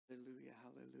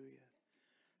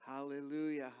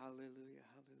Hallelujah, hallelujah,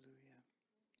 hallelujah.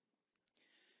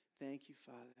 Thank you,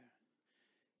 Father.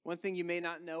 One thing you may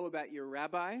not know about your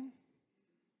rabbi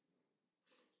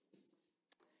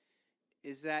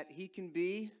is that he can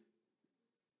be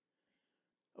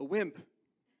a wimp.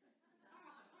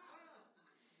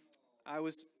 I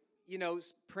was,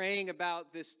 praying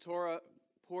about this Torah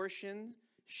portion,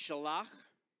 Shalach,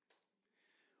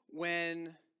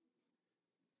 when,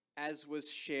 as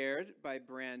was shared by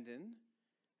Brandon,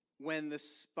 when the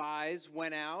spies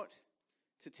went out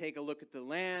to take a look at the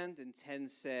land, and 10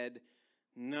 said,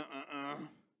 nuh-uh-uh,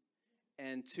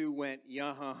 and 2 went,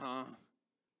 yeah-ha-ha,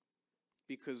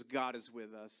 because God is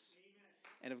with us.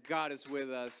 And if God is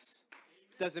with us,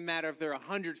 it doesn't matter if they're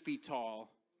 100 feet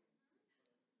tall.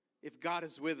 If God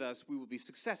is with us, we will be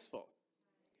successful.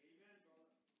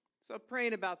 So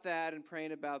praying about that and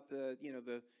praying about the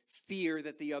fear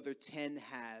that the other 10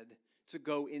 had to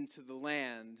go into the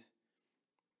land.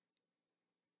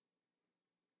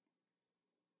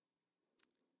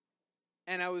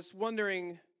 And I was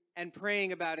wondering and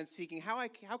praying about and seeking how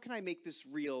can I make this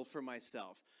real for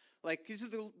myself? Like, because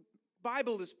the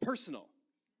Bible is personal.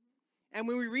 And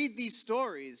when we read these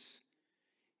stories,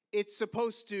 it's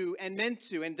supposed to and meant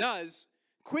to and does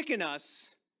quicken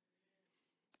us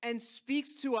and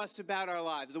speaks to us about our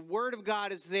lives. The Word of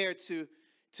God is there to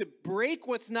break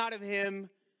what's not of Him,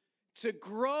 to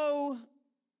grow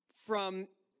from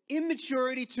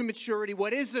immaturity to maturity,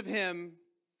 what is of Him.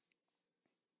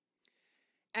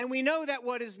 And we know that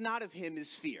what is not of Him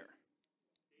is fear.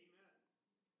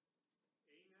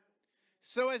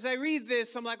 So as I read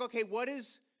this, I'm like, okay, what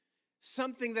is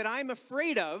something that I'm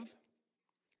afraid of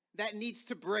that needs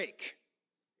to break?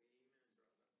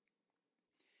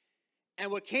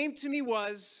 And what came to me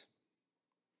was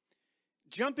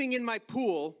jumping in my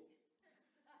pool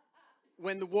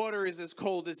when the water is as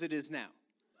cold as it is now.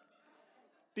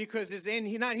 Because it's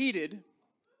not heated,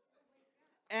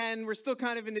 and we're still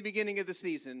kind of in the beginning of the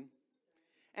season.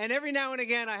 And every now and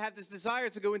again, I have this desire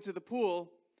to go into the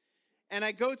pool, and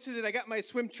I got my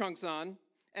swim trunks on,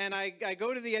 and I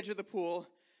go to the edge of the pool,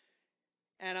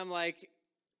 and I'm like,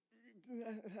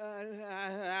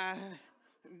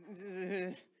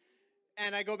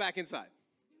 and I go back inside.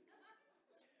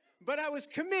 But I was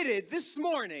committed this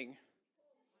morning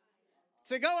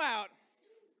to go out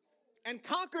and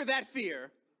conquer that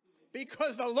fear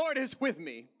because the Lord is with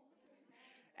me.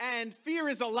 And fear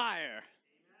is a liar.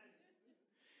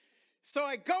 So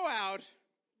I go out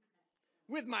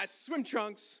with my swim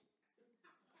trunks,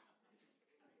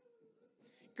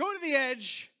 go to the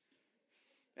edge,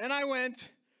 and I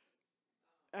went.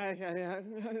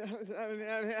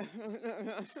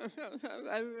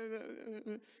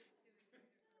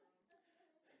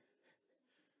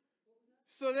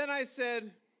 So then I said,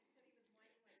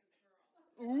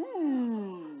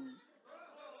 ooh.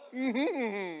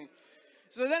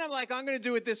 So then I'm like, I'm going to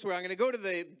do it this way. I'm going to go to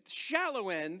the shallow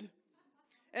end,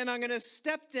 and I'm going to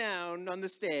step down on the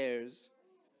stairs.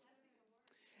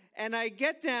 And I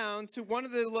get down to one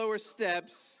of the lower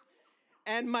steps,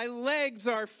 and my legs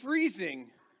are freezing.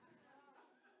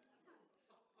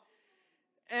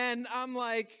 And I'm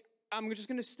like, I'm just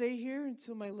going to stay here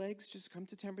until my legs just come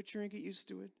to temperature and get used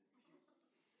to it.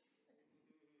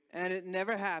 And it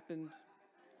never happened.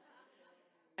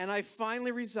 And I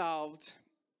finally resolved,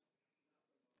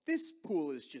 this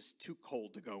pool is just too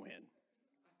cold to go in.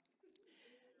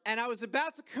 And I was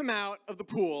about to come out of the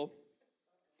pool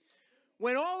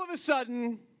when all of a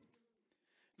sudden,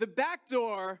 the back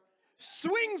door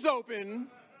swings open.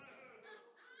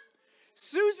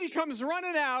 Susie comes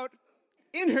running out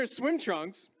in her swim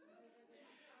trunks,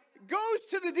 goes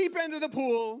to the deep end of the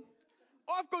pool,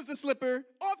 off goes the slipper,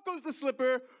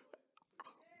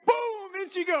 boom, in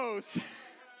she goes.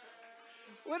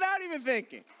 Without even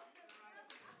thinking.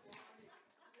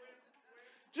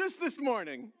 Just this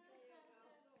morning.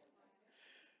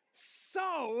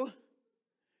 So,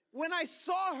 when I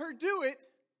saw her do it,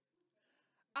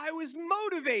 I was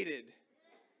motivated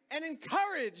and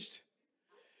encouraged.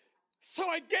 So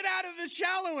I get out of the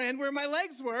shallow end where my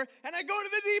legs were, and I go to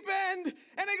the deep end,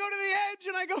 and I go to the edge,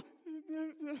 and I go,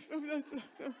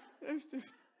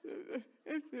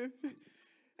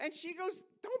 and she goes,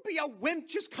 don't be a wimp,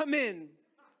 just come in.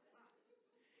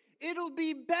 It'll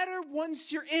be better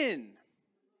once you're in.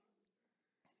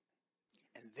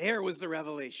 And there was the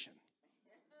revelation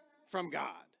from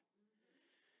God.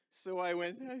 So I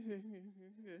went,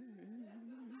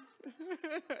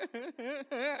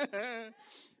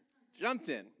 jumped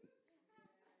in.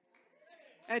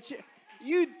 And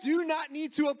you do not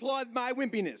need to applaud my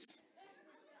wimpiness.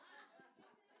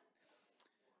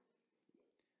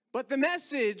 But the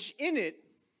message in it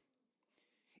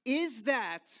is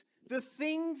that the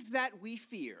things that we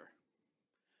fear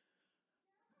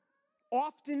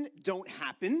often don't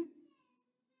happen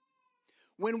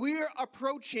when we're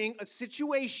approaching a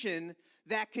situation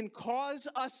that can cause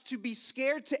us to be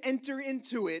scared to enter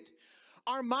into it.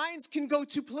 Our minds can go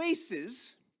to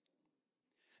places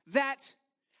that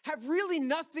have really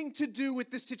nothing to do with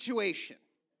the situation.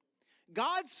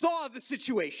 God saw the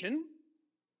situation,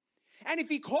 and if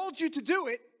he called you to do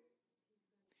it,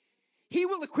 he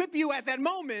will equip you at that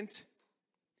moment.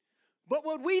 But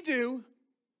what we do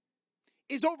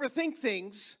is overthink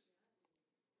things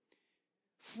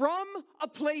from a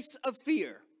place of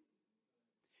fear.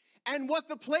 And what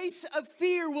the place of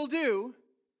fear will do,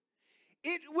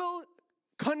 it will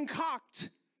concoct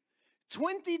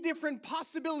 20 different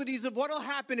possibilities of what will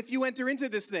happen if you enter into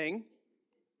this thing.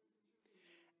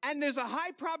 And there's a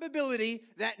high probability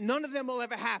that none of them will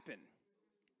ever happen.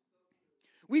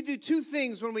 We do two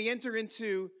things when we enter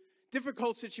into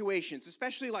difficult situations,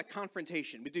 especially like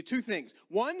confrontation. We do two things.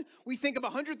 One, we think of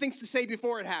 100 things to say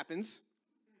before it happens.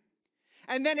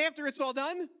 And then after it's all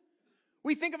done,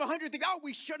 we think of 100 things. Oh,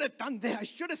 we should have done that. I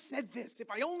should have said this.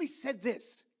 If I only said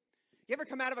this. You ever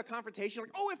come out of a confrontation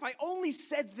like, oh, if I only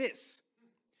said this.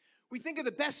 We think of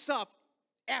the best stuff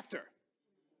after.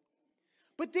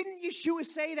 But didn't Yeshua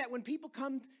say that when people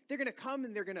come, they're going to come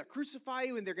and they're going to crucify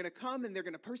you, and they're going to come and they're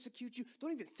going to persecute you?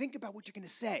 Don't even think about what you're going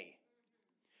to say.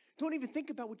 Don't even think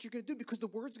about what you're going to do, because the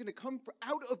word's going to come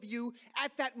out of you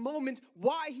at that moment.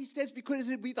 Why? He says because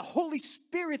it will be the Holy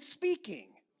Spirit speaking.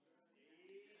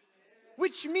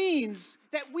 Which means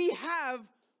that we have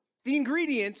the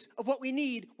ingredients of what we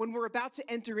need when we're about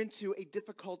to enter into a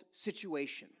difficult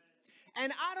situation.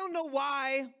 And I don't know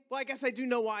why, well, I guess I do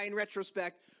know why in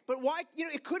retrospect, but why,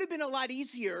 it could have been a lot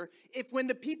easier if when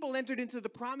the people entered into the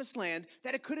promised land,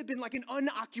 that it could have been like an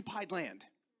unoccupied land.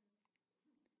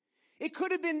 It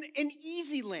could have been an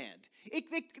easy land.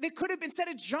 They could have, instead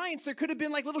of giants, there could have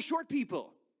been like little short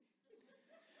people.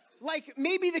 Like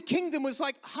maybe the kingdom was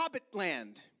like Hobbit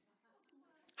land.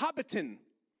 Hobbiton.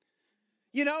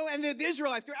 And the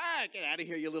Israelites go, get out of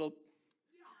here, you little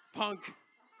punk.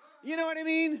 You know what I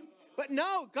mean? But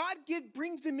no, God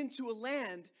brings them into a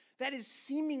land that is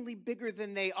seemingly bigger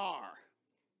than they are.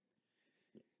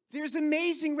 There's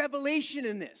amazing revelation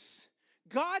in this.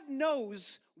 God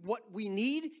knows what we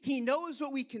need. He knows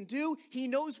what we can do. He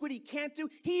knows what he can't do.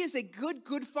 He is a good,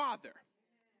 good father.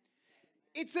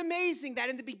 It's amazing that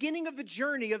in the beginning of the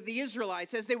journey of the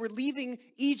Israelites, as they were leaving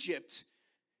Egypt,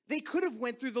 they could have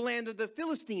went through the land of the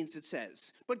Philistines, it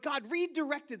says. But God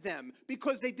redirected them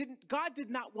because God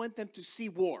did not want them to see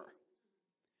war.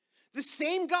 The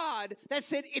same God that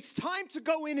said, it's time to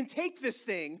go in and take this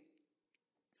thing,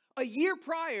 a year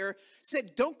prior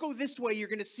said, don't go this way, you're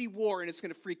going to see war and it's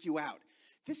going to freak you out.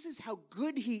 This is how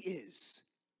good he is.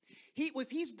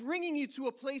 If he's bringing you to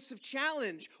a place of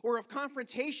challenge or of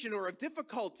confrontation or of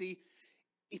difficulty,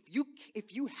 if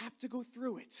you have to go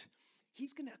through it,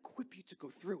 he's going to equip you to go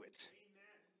through it.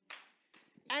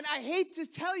 Amen. And I hate to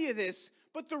tell you this,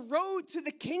 but the road to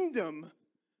the kingdom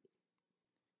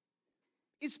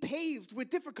is paved with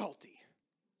difficulty.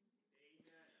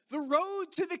 Amen. The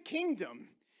road to the kingdom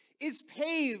is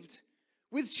paved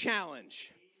with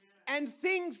challenge. Amen. And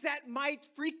things that might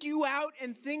freak you out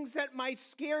and things that might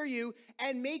scare you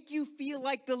and make you feel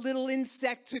like the little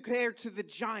insect compared to the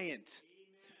giant.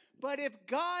 Amen. But if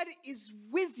God is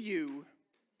with you,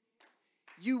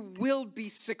 you will be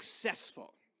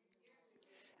successful.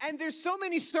 And there's so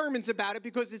many sermons about it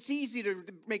because it's easy to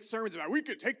make sermons about, we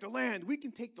can take the land, we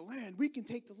can take the land, we can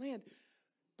take the land.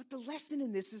 But the lesson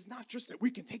in this is not just that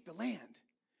we can take the land,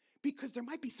 because there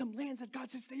might be some lands that God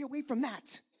says, stay away from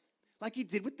that. Like he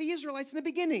did with the Israelites in the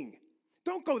beginning.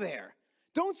 Don't go there.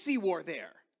 Don't see war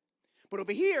there. But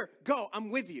over here, go, I'm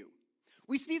with you.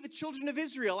 We see the children of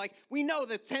Israel, like we know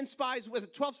the 12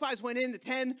 spies went in, the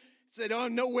 10 said, oh,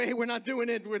 no way, we're not doing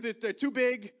it. They're too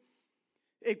big.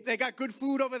 They got good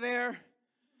food over there.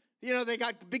 They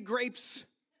got big grapes.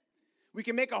 We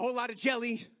can make a whole lot of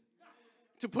jelly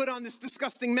to put on this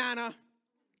disgusting manna.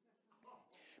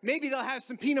 Maybe they'll have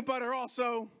some peanut butter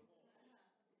also.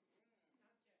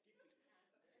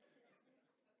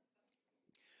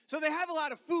 So they have a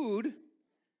lot of food.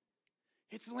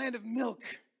 It's a land of milk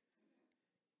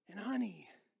and honey.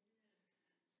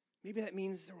 Maybe that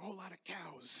means there are a whole lot of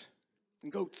cows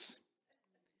and goats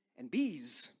and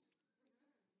bees.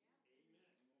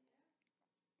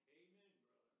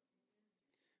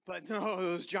 But no,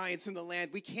 those giants in the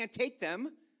land, we can't take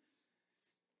them.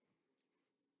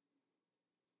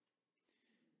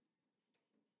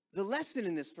 The lesson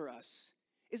in this for us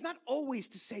is not always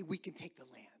to say we can take the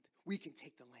land. We can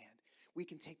take the land. we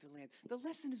can take the land. The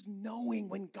lesson is knowing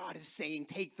when God is saying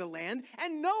take the land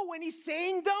and know when he's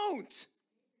saying don't.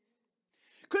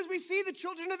 Because we see the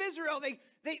children of Israel,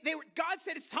 God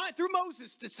said it's time, through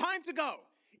Moses, it's time to go.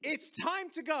 It's time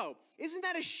to go. Isn't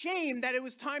that a shame that it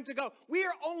was time to go? We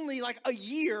are only like a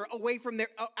year away from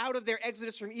out of their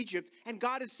exodus from Egypt, and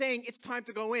God is saying it's time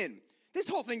to go in. This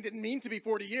whole thing didn't mean to be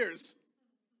 40 years.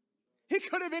 It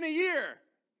could have been a year.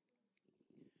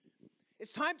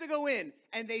 It's time to go in,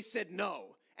 and they said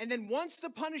no. And then once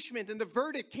the punishment and the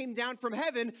verdict came down from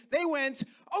heaven, they went,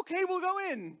 okay, we'll go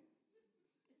in.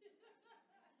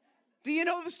 Do you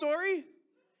know the story?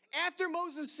 After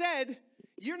Moses said,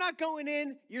 you're not going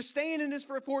in, you're staying in this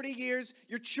for 40 years,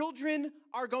 your children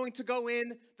are going to go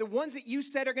in, the ones that you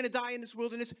said are going to die in this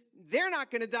wilderness, they're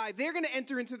not going to die, they're going to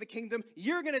enter into the kingdom,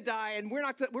 you're going to die, and we're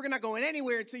not going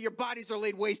anywhere until your bodies are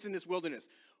laid waste in this wilderness.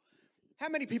 How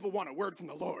many people want a word from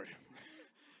the Lord?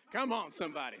 Come on,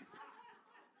 somebody.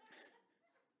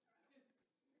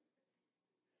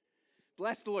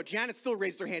 Bless the Lord. Janet still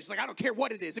raised her hand. She's like, I don't care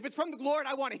what it is. If it's from the Lord,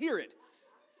 I want to hear it.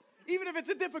 Even if it's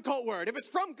a difficult word. If it's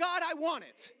from God, I want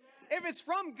it. If it's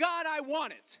from God, I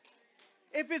want it.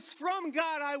 If it's from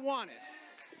God, I want it.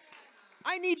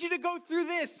 I need you to go through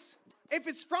this. If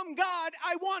it's from God,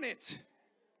 I want it.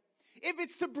 If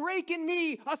it's to break in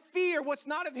me a fear, what's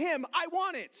not of him, I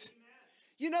want it.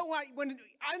 You know what?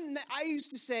 I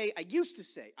used to say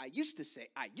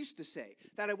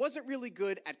that I wasn't really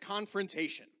good at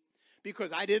confrontation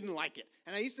because I didn't like it.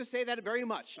 And I used to say that very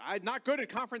much. I'm not good at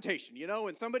confrontation. You know,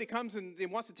 when somebody comes and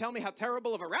wants to tell me how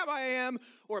terrible of a rabbi I am,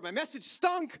 or my message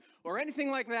stunk, or anything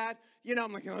like that, you know,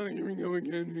 I'm like, oh, here we go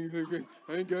again.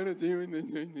 I gotta do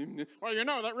it. Well, you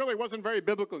know, that really wasn't very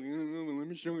biblical. Let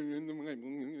me show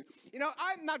you. You know,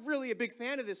 I'm not really a big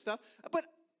fan of this stuff, but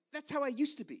that's how I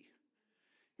used to be.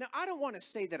 Now, I don't want to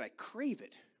say that I crave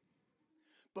it,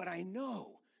 but I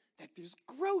know that there's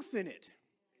growth in it.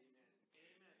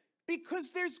 Because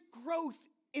there's growth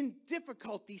in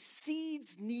difficulty,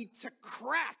 seeds need to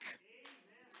crack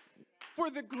for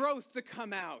the growth to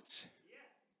come out.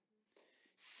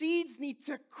 Seeds need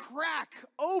to crack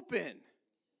open.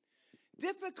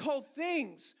 Difficult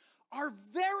things are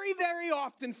very, very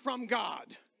often from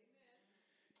God.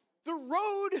 The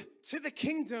road to the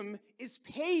kingdom is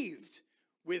paved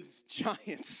with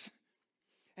giants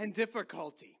and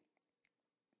difficulty.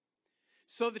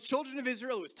 So the children of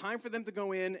Israel, it was time for them to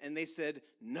go in, and they said,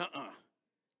 nuh-uh.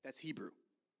 That's Hebrew.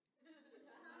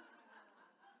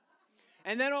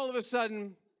 And then all of a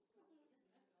sudden,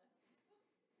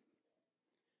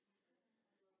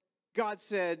 God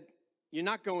said, you're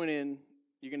not going in.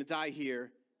 You're going to die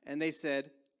here. And they said,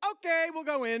 okay, we'll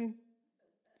go in.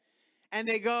 And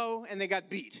they go, and they got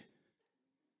beat.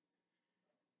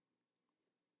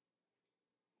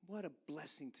 What a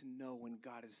blessing to know when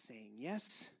God is saying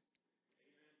yes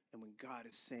and when God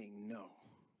is saying no.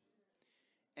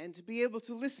 And to be able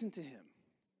to listen to him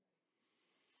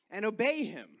and obey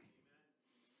him.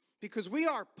 Because we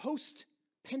are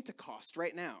post-Pentecost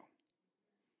right now.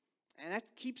 And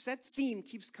that theme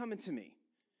keeps coming to me.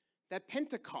 That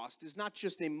Pentecost is not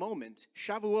just a moment.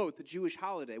 Shavuot, the Jewish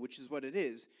holiday, which is what it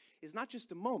is not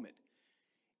just a moment.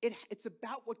 It's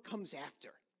about what comes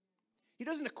after. He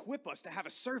doesn't equip us to have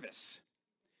a service.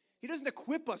 He doesn't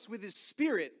equip us with his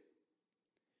spirit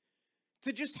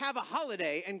to just have a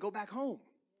holiday and go back home.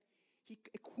 He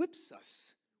equips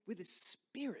us with his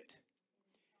spirit.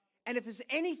 And if there's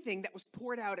anything that was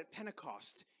poured out at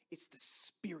Pentecost, it's the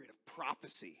spirit of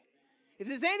prophecy. If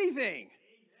there's anything,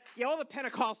 yeah, all the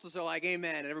Pentecostals are like,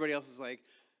 amen, and everybody else is like,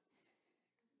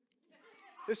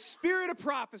 the spirit of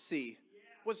prophecy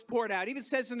was poured out. It even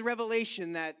says in the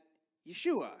Revelation that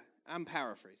Yeshua, I'm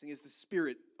paraphrasing, is the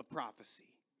spirit of prophecy.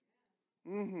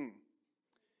 And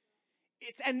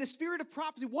the spirit of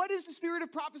prophecy, what is the spirit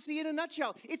of prophecy in a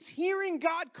nutshell? It's hearing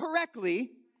God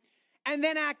correctly and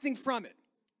then acting from it.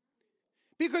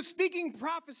 Because speaking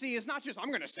prophecy is not just, I'm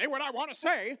going to say what I want to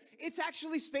say. It's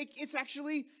actually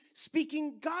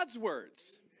speaking God's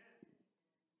words.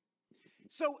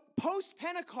 So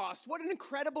post-Pentecost, what an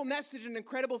incredible message, an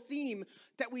incredible theme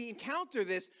that we encounter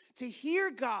this, to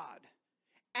hear God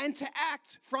and to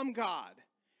act from God,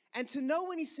 and to know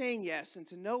when he's saying yes and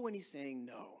to know when he's saying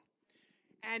no.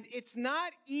 And it's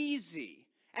not easy.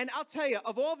 And I'll tell you,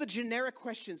 of all the generic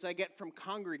questions I get from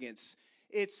congregants,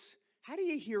 it's, how do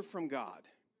you hear from God?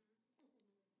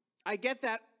 I get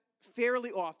that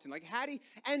fairly often. Like,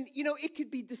 and you know, it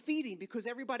could be defeating because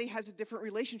everybody has a different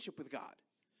relationship with God.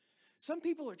 Some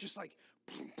people are just like,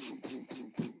 boom, boom, boom,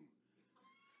 boom, boom.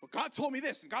 Well, God told me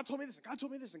this, and God told me this, and God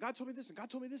told me this, and God told me this, and God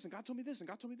told me this, and God told me this, and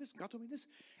God told me this, and God told me this.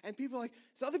 And people are like,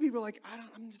 so other people are like,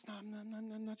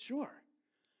 I'm not sure.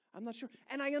 I'm not sure.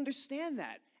 And I understand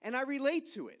that, and I relate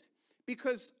to it,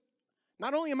 because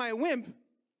not only am I a wimp,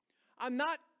 I'm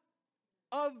not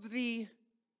of the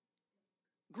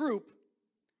group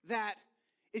that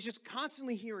is just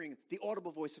constantly hearing the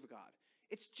audible voice of God.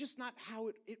 It's just not how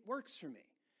it works for me.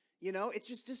 You know, it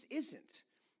just isn't.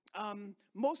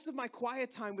 Most of my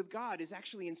quiet time with God is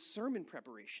actually in sermon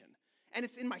preparation, and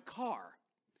it's in my car.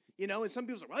 You know, and some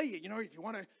people say, well, you know, if you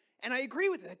want to, and I agree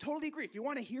with it. I totally agree. If you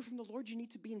want to hear from the Lord, you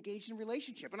need to be engaged in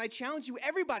relationship. And I challenge you,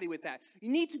 everybody, with that.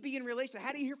 You need to be in relationship.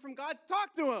 How do you hear from God?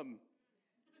 Talk to him.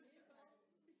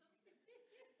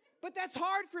 But that's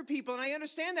hard for people, and I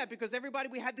understand that, because everybody,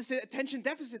 we had this attention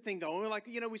deficit thing going. We're like,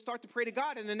 you know, we start to pray to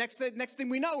God, and the next thing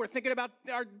we know, we're thinking about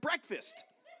our breakfast.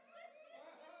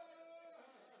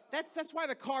 That's why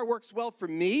the car works well for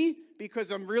me,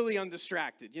 because I'm really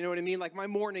undistracted. You know what I mean? Like, my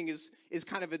morning is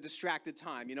kind of a distracted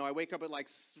time. You know, I wake up at like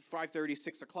 5:30,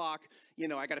 6 o'clock. You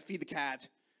know, I got to feed the cat.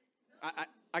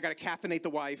 I got to caffeinate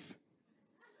the wife.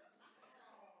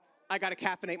 I got to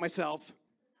caffeinate myself.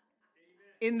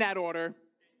 In that order.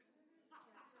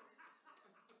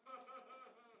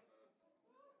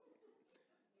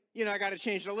 You know, I got to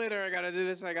change the litter, I got to do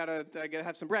this, I got to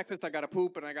have some breakfast, I got to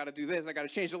poop, and I got to do this, and I got to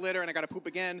change the litter, and I got to poop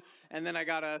again, and then I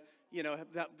got to, you know,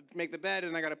 make the bed,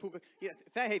 and I got to poop. Yeah,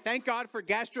 hey, thank God for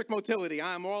gastric motility.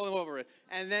 I'm all over it.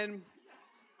 And then,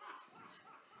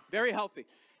 very healthy.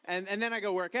 And then I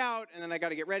go work out, and then I got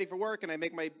to get ready for work, and I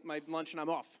make my lunch, and I'm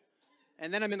off.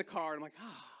 And then I'm in the car, and I'm like,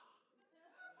 ah.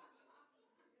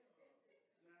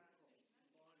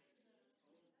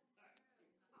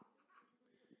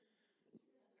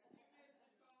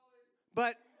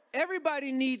 But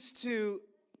everybody needs to,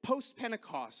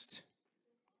 post-Pentecost,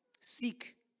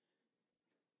 seek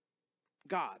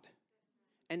God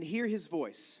and hear his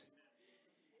voice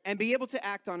and be able to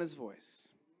act on his voice.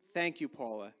 Thank you,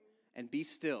 Paula. And be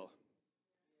still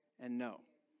and know.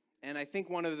 And I think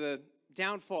one of the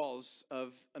downfalls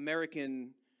of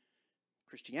American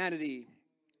Christianity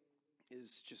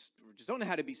is we just don't know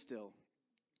how to be still.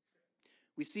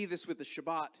 We see this with the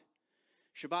Shabbat.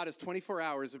 Shabbat is 24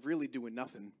 hours of really doing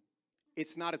nothing.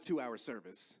 It's not a 2-hour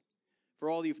service. For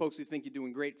all you folks who think you're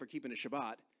doing great for keeping a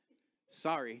Shabbat,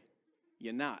 sorry,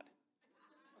 you're not.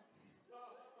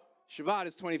 Shabbat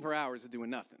is 24 hours of doing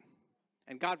nothing.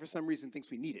 And God, for some reason, thinks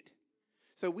we need it.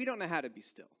 So we don't know how to be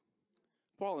still.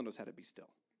 Paula knows how to be still.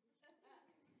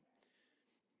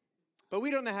 But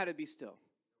we don't know how to be still.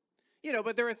 You know,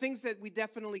 but there are things that we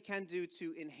definitely can do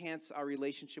to enhance our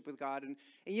relationship with God. And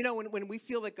you know, when we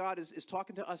feel that God is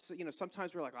talking to us, you know,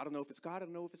 sometimes we're like, I don't know if it's God, I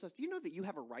don't know if it's us. Do you know that you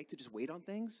have a right to just wait on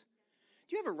things?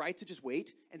 Do you have a right to just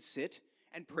wait and sit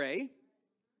and pray?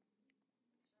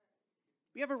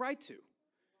 We have a right to.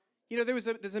 You know, there's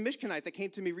a Mishkanite that came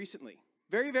to me recently,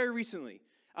 very, very recently.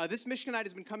 This Mishkanite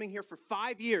has been coming here for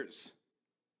 5 years.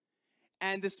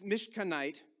 And this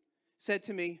Mishkanite said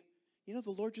to me, you know,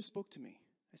 the Lord just spoke to me.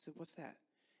 I said, what's that?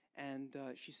 And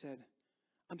she said,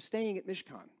 I'm staying at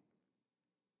Mishkan.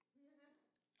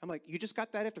 I'm like, you just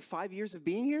got that after 5 years of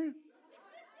being here?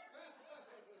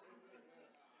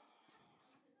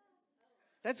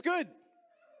 That's good.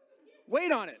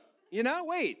 Wait on it. You know,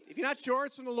 wait. If you're not sure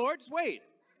it's from the Lord, just wait.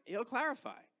 He'll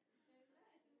clarify.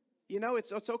 You know,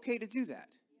 it's okay to do that.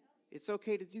 It's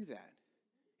okay to do that.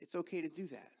 It's okay to do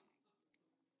that.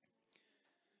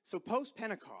 So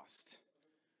post-Pentecost,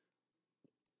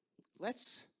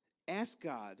 let's ask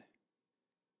God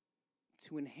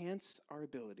to enhance our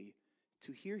ability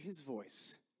to hear his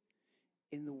voice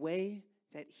in the way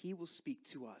that he will speak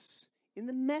to us, in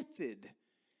the method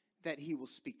that he will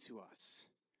speak to us.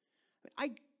 I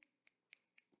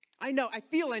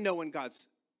feel I know when God's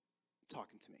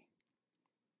talking to me.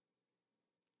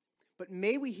 But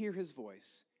may we hear his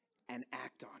voice and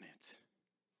act on it.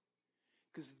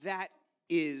 Because that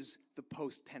is the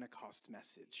post-Pentecost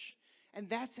message. And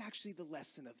that's actually the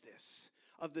lesson of this.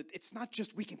 It's not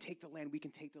just we can take the land, we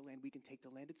can take the land, we can take the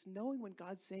land. It's knowing when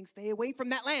God's saying stay away from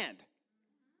that land.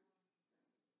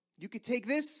 You could take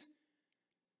this,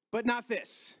 but not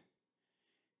this.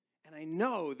 And I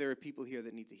know there are people here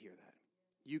that need to hear that.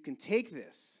 You can take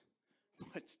this,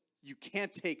 but you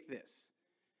can't take this.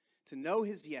 To know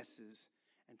his yeses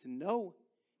and to know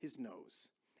his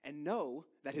no's. And know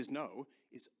that his no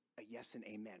is a yes and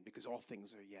amen, because all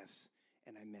things are yes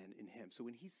and amen in him. So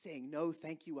when he's saying no,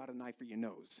 thank you, Adonai, for your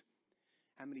no's,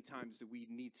 how many times do we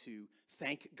need to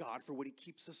thank God for what he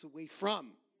keeps us away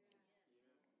from?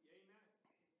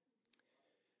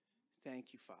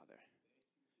 Thank you, Father.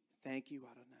 Thank you,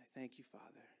 Adonai. Thank you, Father.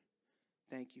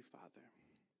 Thank you, Father.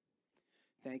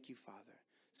 Thank you, Father.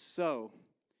 So,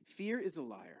 fear is a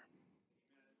liar.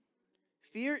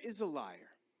 Fear is a liar.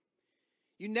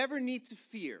 You never need to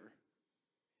fear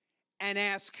and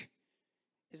ask,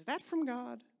 is that from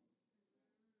God?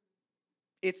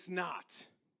 It's not.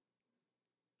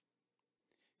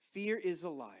 Fear is a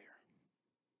liar.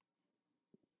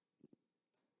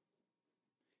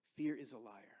 Fear is a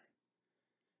liar.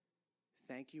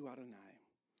 Thank you, Adonai.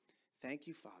 Thank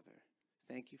you, Father.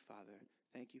 Thank you, Father.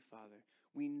 Thank you, Father.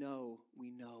 We know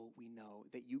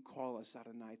that you call us,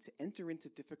 Adonai, to enter into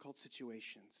difficult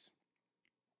situations.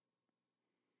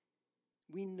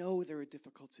 We know there are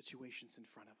difficult situations in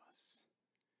front of us.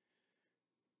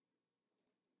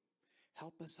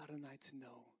 Help us, Adonai, to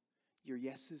know your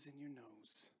yeses and your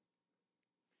nos.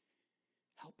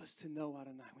 Help us to know,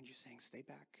 Adonai, when you're saying, stay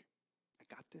back,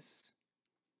 I got this.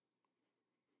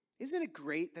 Isn't it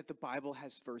great that the Bible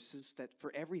has verses that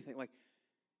for everything, like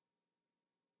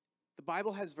the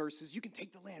Bible has verses, you can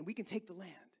take the land, we can take the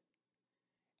land.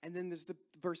 And then there's the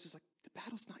verses like, the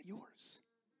battle's not yours.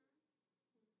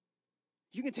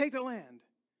 You can take the land.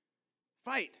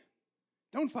 Fight.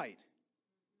 Don't fight.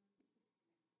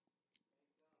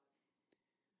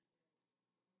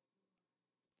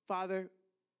 Father,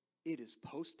 it is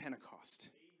post-Pentecost.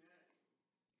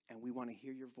 And we want to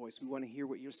hear your voice. We want to hear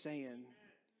what you're saying.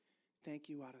 Thank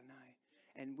you, Adonai.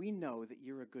 And we know that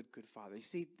you're a good, good Father. You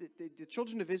see, the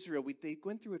children of Israel, they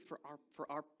went through it for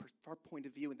our point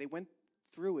of view, and they went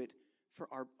through it for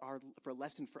a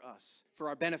lesson for us, for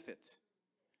our benefit.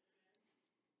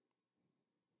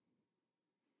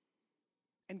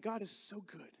 And God is so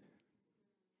good.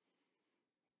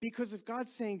 Because if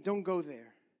God's saying, don't go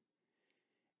there,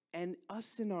 and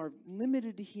us in our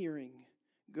limited hearing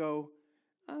go,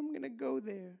 I'm going to go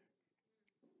there.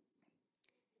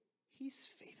 He's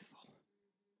faithful.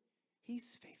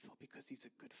 He's faithful because he's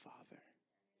a good Father.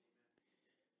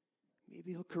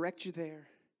 Maybe he'll correct you there.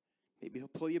 Maybe he'll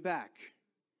pull you back.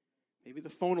 Maybe the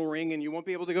phone will ring and you won't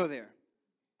be able to go there.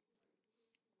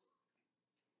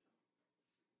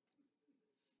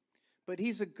 But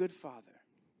he's a good Father.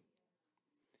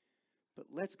 But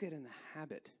let's get in the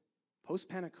habit,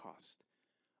 post-Pentecost,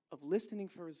 of listening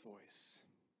for his voice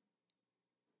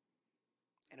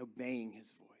and obeying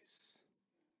his voice.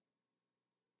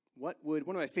 One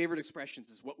of my favorite expressions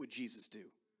is, what would Jesus do?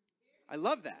 I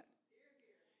love that.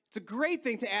 It's a great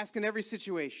thing to ask in every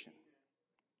situation.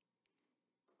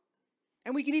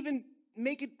 And we can even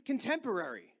make it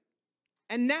contemporary.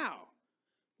 And now,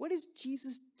 what is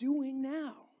Jesus doing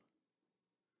now?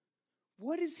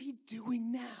 What is he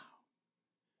doing now?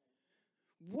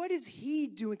 What is he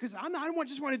doing? Because I don't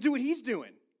just want to do what he's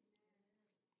doing.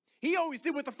 He always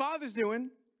did what the Father's doing.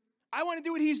 I want to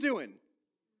do what he's doing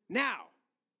now.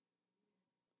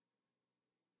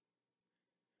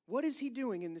 What is he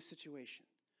doing in this situation?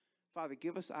 Father,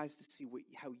 give us eyes to see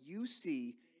how you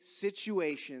see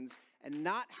situations and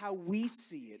not how we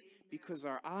see it, because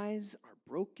our eyes are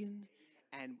broken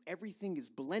and everything is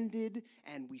blended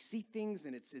and we see things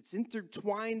and it's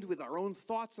intertwined with our own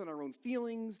thoughts and our own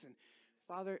feelings. And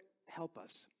Father, help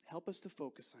us. Help us to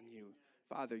focus on you.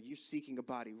 Father, you're seeking a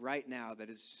body right now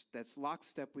that's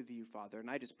lockstep with you, Father. And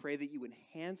I just pray that you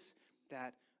enhance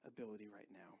that ability right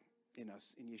now in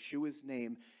us, in Yeshua's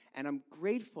name. And I'm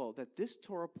grateful that this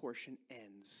Torah portion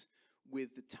ends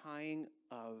with the tying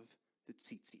of the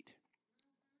tzitzit.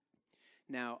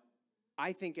 Now,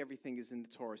 I think everything is in the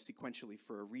Torah sequentially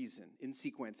for a reason, in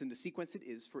sequence. In the sequence it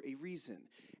is for a reason.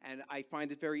 And I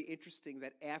find it very interesting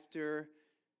that after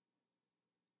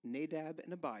Nadab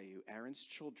and Abihu, Aaron's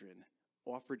children,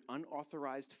 offered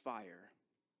unauthorized fire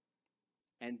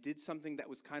and did something that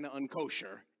was kind of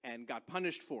unkosher and got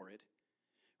punished for it,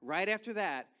 right after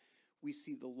that, we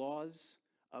see the laws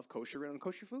of kosher and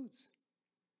unkosher foods.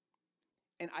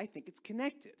 And I think it's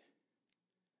connected.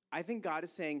 I think God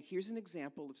is saying, here's an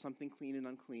example of something clean and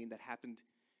unclean that happened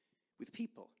with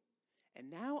people.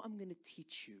 And now I'm going to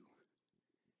teach you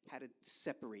how to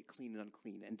separate clean and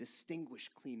unclean and distinguish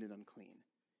clean and unclean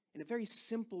in a very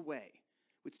simple way,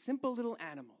 with simple little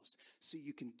animals, so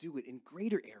you can do it in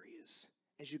greater areas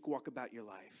as you walk about your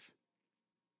life.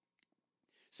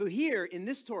 So here in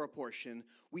this Torah portion,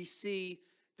 we see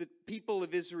the people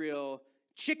of Israel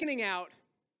chickening out,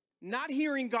 not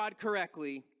hearing God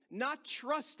correctly, not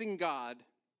trusting God,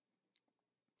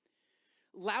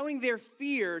 allowing their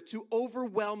fear to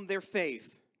overwhelm their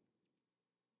faith.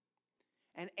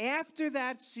 And after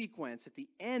that sequence, at the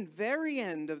end, very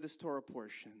end of this Torah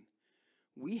portion,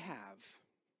 we have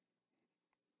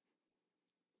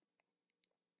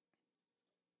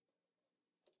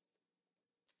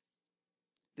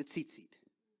the tzitzit.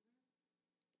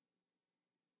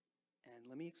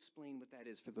 Let me explain what that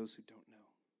is for those who don't know.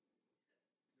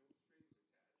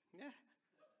 Yeah.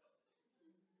 Thank you, Father.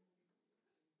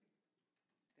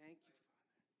 Thank you, Father.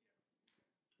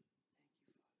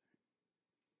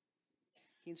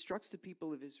 He instructs the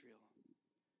people of Israel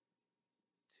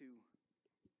to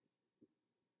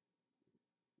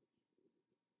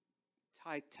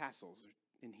tie tassels,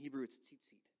 or in Hebrew it's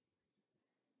tzitzit,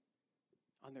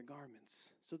 on their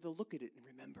garments, so they'll look at it and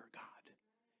remember God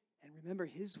and remember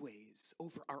his ways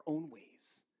over our own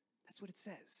ways. That's what it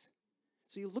says.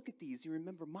 So you look at these, you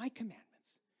remember my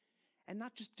commandments, and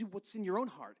not just do what's in your own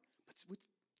heart, but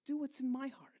do what's in my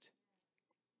heart.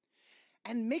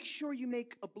 And make sure you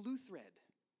make a blue thread.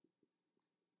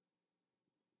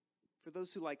 For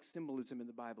those who like symbolism in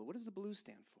the Bible, what does the blue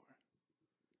stand for?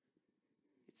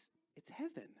 It's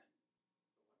heaven.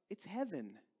 It's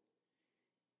heaven.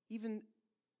 Even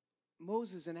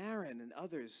Moses and Aaron and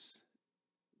others,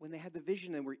 when they had the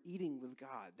vision and were eating with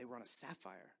God, they were on a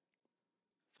sapphire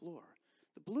floor.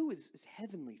 The blue is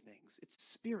heavenly things. It's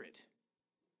spirit.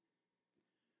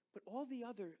 But all the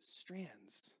other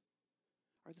strands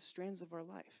are the strands of our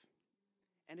life.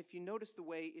 And if you notice the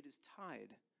way it is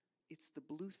tied, it's the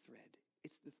blue thread.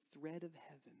 It's the thread of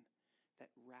heaven that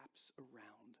wraps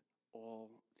around all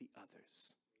the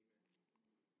others.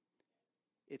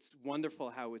 It's wonderful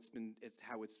how it's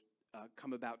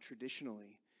come about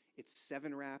traditionally. It's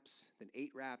 7 wraps, then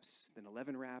 8 wraps, then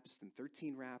 11 wraps, then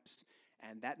 13 wraps,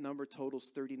 and that number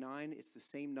totals 39. It's the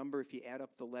same number if you add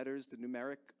up the letters, the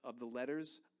numeric of the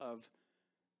letters of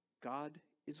God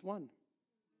is one.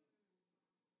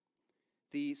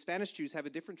 The Spanish Jews have a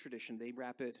different tradition. They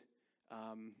wrap it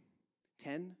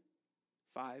 10,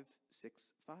 5,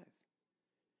 6, 5.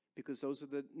 Because those are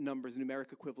the numbers,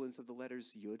 numeric equivalents of the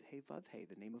letters Yud, He, Vav, He,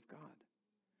 the name of God.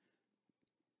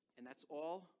 And that's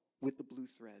all with the blue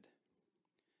thread.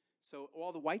 So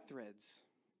all the white threads,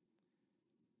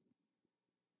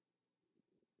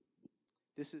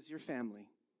 this is your family.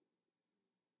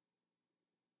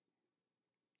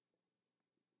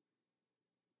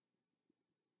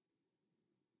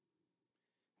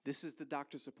 This is the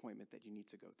doctor's appointment that you need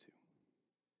to go to.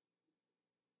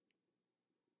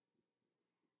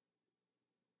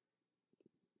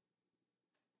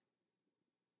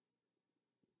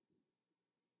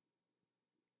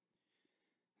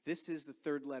 This is the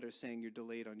 3rd letter saying you're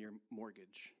delayed on your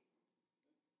mortgage.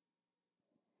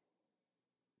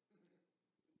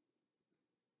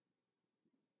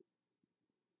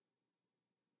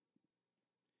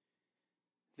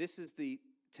 This is the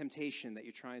temptation that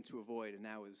you're trying to avoid, and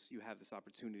now you have this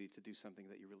opportunity to do something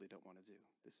that you really don't want to do.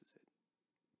 This is it.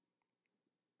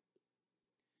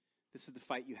 This is the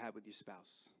fight you had with your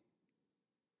spouse.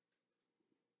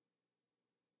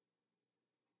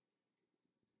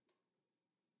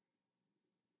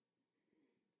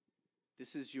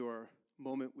 This is your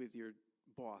moment with your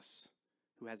boss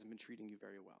who hasn't been treating you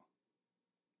very well.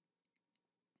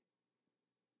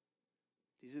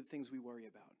 These are the things we worry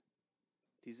about.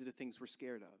 These are the things we're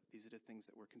scared of. These are the things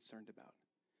that we're concerned about.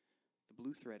 The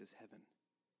blue thread is heaven.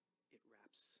 It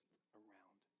wraps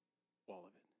around all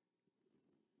of it.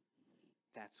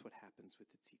 That's what happens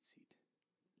with the tzitzit.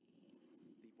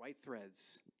 The white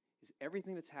threads is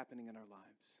everything that's happening in our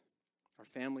lives, our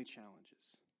family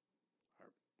challenges, our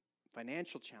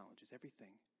financial challenges,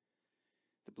 everything.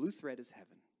 The blue thread is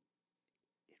heaven.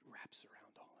 It wraps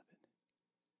around all of it.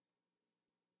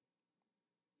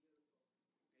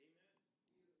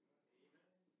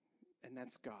 And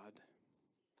that's God.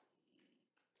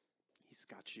 He's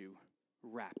got you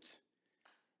wrapped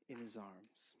in his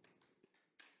arms.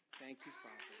 Thank you,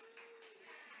 Father.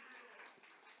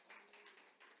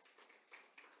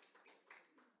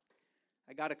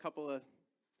 I got a couple of,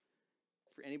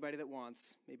 for anybody that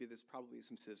wants, maybe there's probably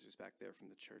some scissors back there from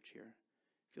the church here.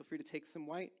 Feel free to take some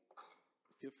white.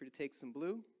 Feel free to take some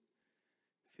blue.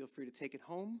 Feel free to take it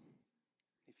home.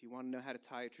 If you want to know how to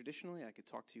tie it traditionally, I could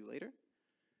talk to you later.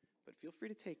 But feel free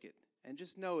to take it. And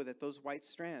just know that those white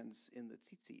strands in the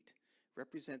tzitzit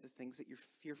represent the things that you're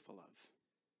fearful of.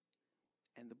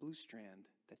 And the blue strand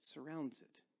that surrounds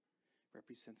it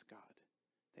represents God,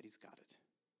 that he's got it.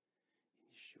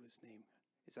 In Yeshua's name.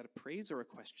 Is that a praise or a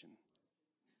question?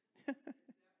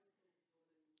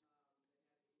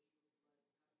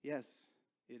 Yes,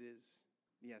 it is.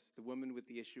 Yes, the woman with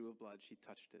the issue of blood, she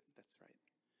touched it. That's right.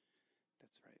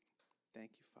 That's right.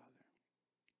 Thank you, Father.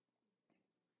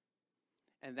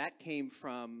 And that came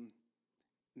from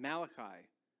Malachi,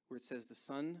 where it says the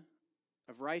Son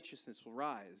of Righteousness will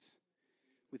rise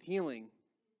with healing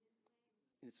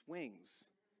in its wings.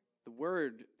 The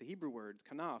word, the Hebrew word,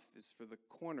 kanaf, is for the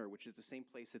corner, which is the same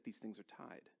place that these things are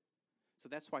tied. So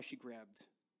that's why she grabbed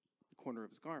the corner of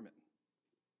his garment.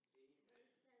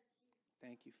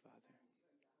 Thank you, Father.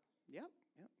 Yep,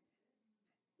 yep.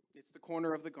 It's the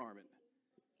corner of the garment.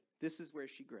 This is where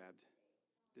she grabbed.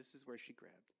 This is where she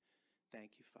grabbed.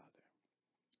 Thank you, Father.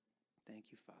 Thank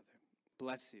you, Father.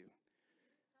 Bless you.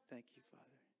 Thank you, Father.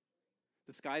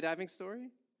 The skydiving story?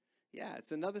 Yeah,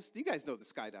 it's another. You guys know the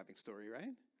skydiving story,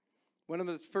 right? One of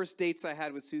the first dates I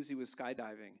had with Susie was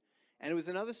skydiving. And it was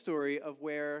another story of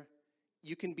where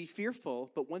you can be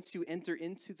fearful, but once you enter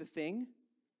into the thing,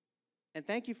 and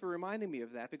thank you for reminding me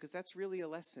of that, because that's really a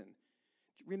lesson.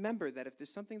 Remember that if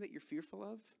there's something that you're fearful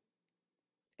of,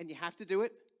 and you have to do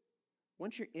it,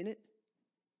 once you're in it,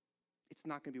 it's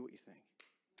not going to be what you think.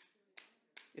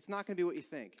 It's not going to be what you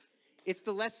think. It's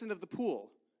the lesson of the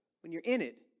pool. When you're in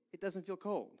it, it doesn't feel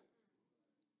cold.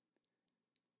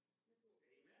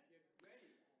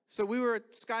 So we were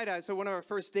skydiving. So one of our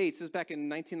first dates was back in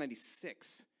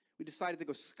 1996. We decided to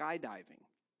go skydiving.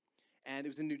 And it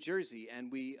was in New Jersey.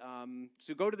 And we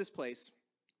so go to this place.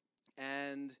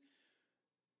 And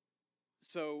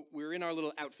so we were in our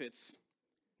little outfits,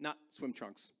 not swim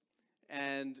trunks.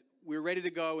 And we were ready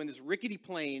to go in this rickety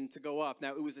plane to go up. Now,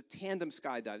 it was a tandem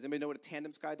skydive. Does anybody know what a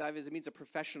tandem skydive is? It means a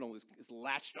professional is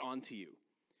latched onto you,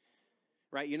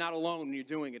 right? You're not alone when you're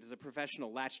doing it. It's a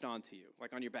professional latched onto you,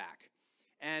 like on your back.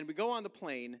 And we go on the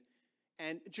plane,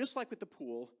 and just like with the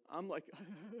pool, I'm like,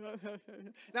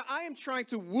 now I am trying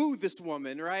to woo this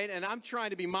woman, right? And I'm trying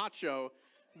to be macho,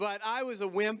 but I was a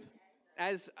wimp,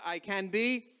 as I can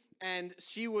be, and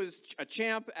she was a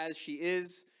champ, as she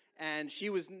is. And she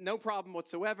was no problem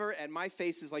whatsoever, and my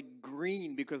face is like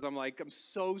green because I'm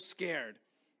so scared.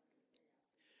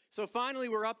 So finally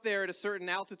we're up there at a certain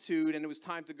altitude, and it was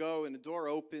time to go, and the door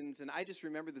opens, and I just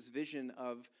remember this vision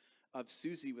of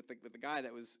Susie with the guy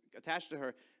that was attached to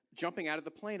her jumping out of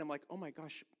the plane. I'm like, oh my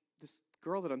gosh, this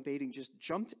girl that I'm dating just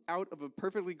jumped out of a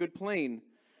perfectly good plane.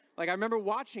 Like, I remember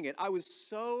watching it. I was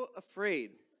so afraid.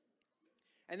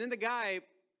 And then the guy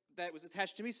that was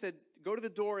attached to me said, go to the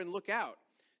door and look out.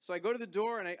 So I go to the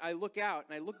door, and I look out,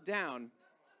 and I look down.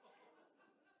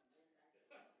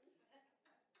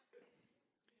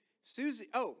 Susie,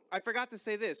 oh, I forgot to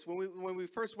say this. When we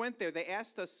first went there, they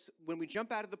asked us, when we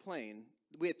jump out of the plane,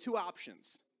 we had two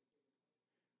options.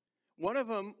 One of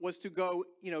them was to go,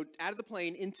 out of the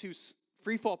plane into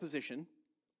free fall position.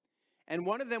 And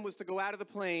one of them was to go out of the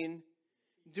plane,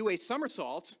 do a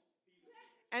somersault,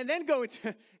 and then go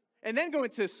into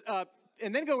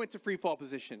free fall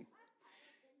position.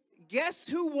 Guess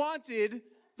who wanted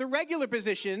the regular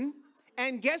position,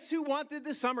 and guess who wanted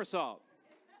the somersault?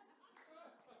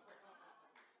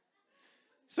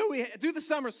 So we do the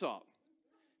somersault.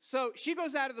 So she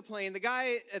goes out of the plane. The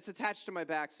guy that's attached to my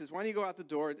back says, why don't you go out the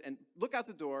door and look out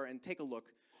the door and take a look.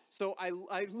 So I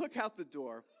look out the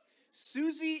door.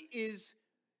 Susie is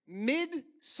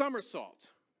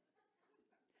mid-somersault.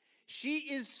 She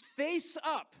is face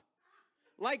up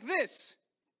like this.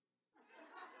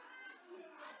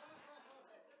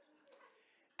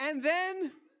 And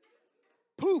then,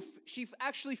 poof, she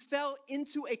actually fell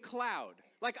into a cloud.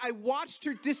 Like, I watched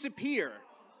her disappear.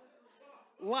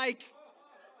 Like,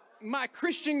 my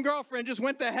Christian girlfriend just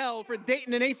went to hell for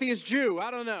dating an atheist Jew.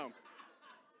 I don't know.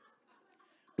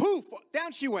 Poof,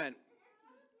 down she went.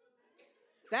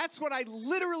 That's what I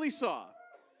literally saw.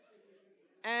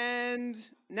 And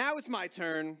now it's my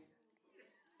turn.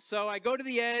 So I go to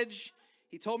the edge.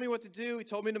 He told me what to do. He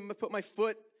told me to put my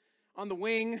foot on the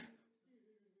wing.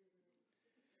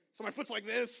 So my foot's like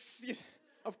this.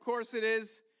 Of course it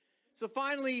is. So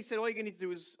finally he said, all you need to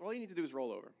do is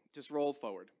roll over. Just roll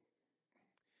forward.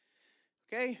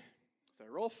 Okay? So I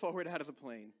roll forward out of the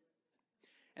plane.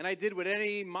 And I did what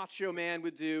any macho man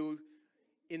would do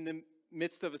in the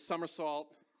midst of a somersault.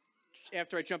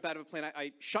 After I jump out of a plane,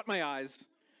 I shut my eyes.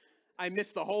 I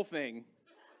missed the whole thing.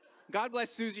 God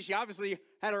bless Susie. She obviously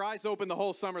had her eyes open the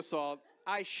whole somersault.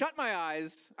 I shut my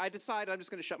eyes. I decided I'm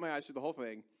just going to shut my eyes through the whole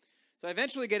thing. So I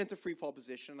eventually get into free fall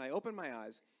position, and I open my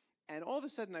eyes, and all of a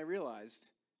sudden I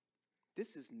realized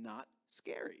this is not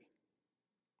scary.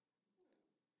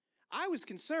 I was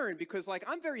concerned because,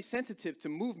 I'm very sensitive to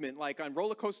movement, on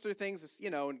roller coaster things,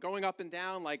 and going up and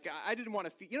down. I didn't want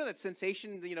to feel, that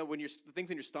sensation, when the things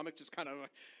in your stomach just kind of,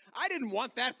 I didn't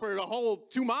want that for the whole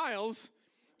 2 miles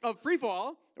of free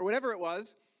fall or whatever it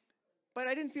was, but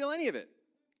I didn't feel any of it.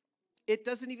 It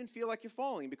doesn't even feel like you're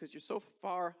falling because you're so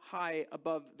far high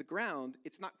above the ground,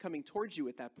 it's not coming towards you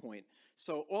at that point.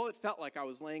 So all it felt like, I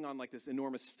was laying on this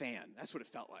enormous fan. That's what it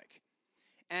felt like.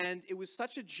 And it was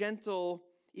such a gentle,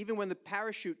 even when the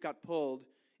parachute got pulled,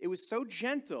 it was so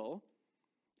gentle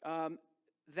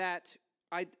that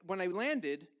when I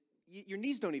landed, your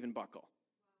knees don't even buckle.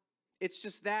 It's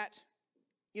just that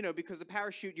because the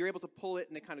parachute, you're able to pull it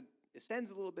and it kind of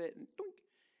ascends a little bit and doink,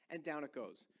 and down it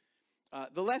goes.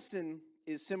 The lesson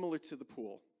is similar to the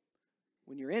pool.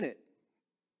 When you're in it,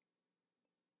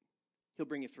 he'll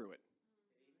bring you through it.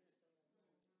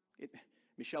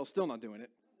 Michelle's still not doing it.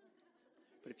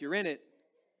 But if you're in it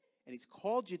and he's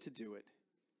called you to do it,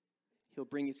 he'll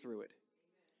bring you through it.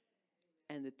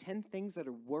 And the 10 things that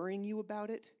are worrying you about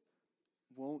it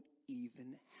won't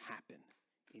even happen.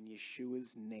 In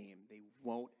Yeshua's name, they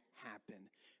won't happen,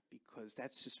 because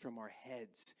that's just from our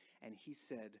heads. And he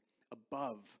said,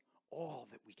 above all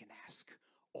that we can ask,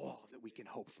 all that we can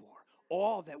hope for,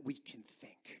 all that we can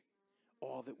think,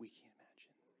 all that we can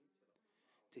imagine.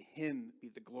 To him be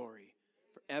the glory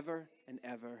forever and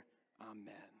ever.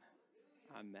 Amen.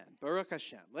 Amen. Baruch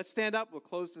Hashem. Let's stand up. We'll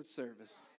close the service.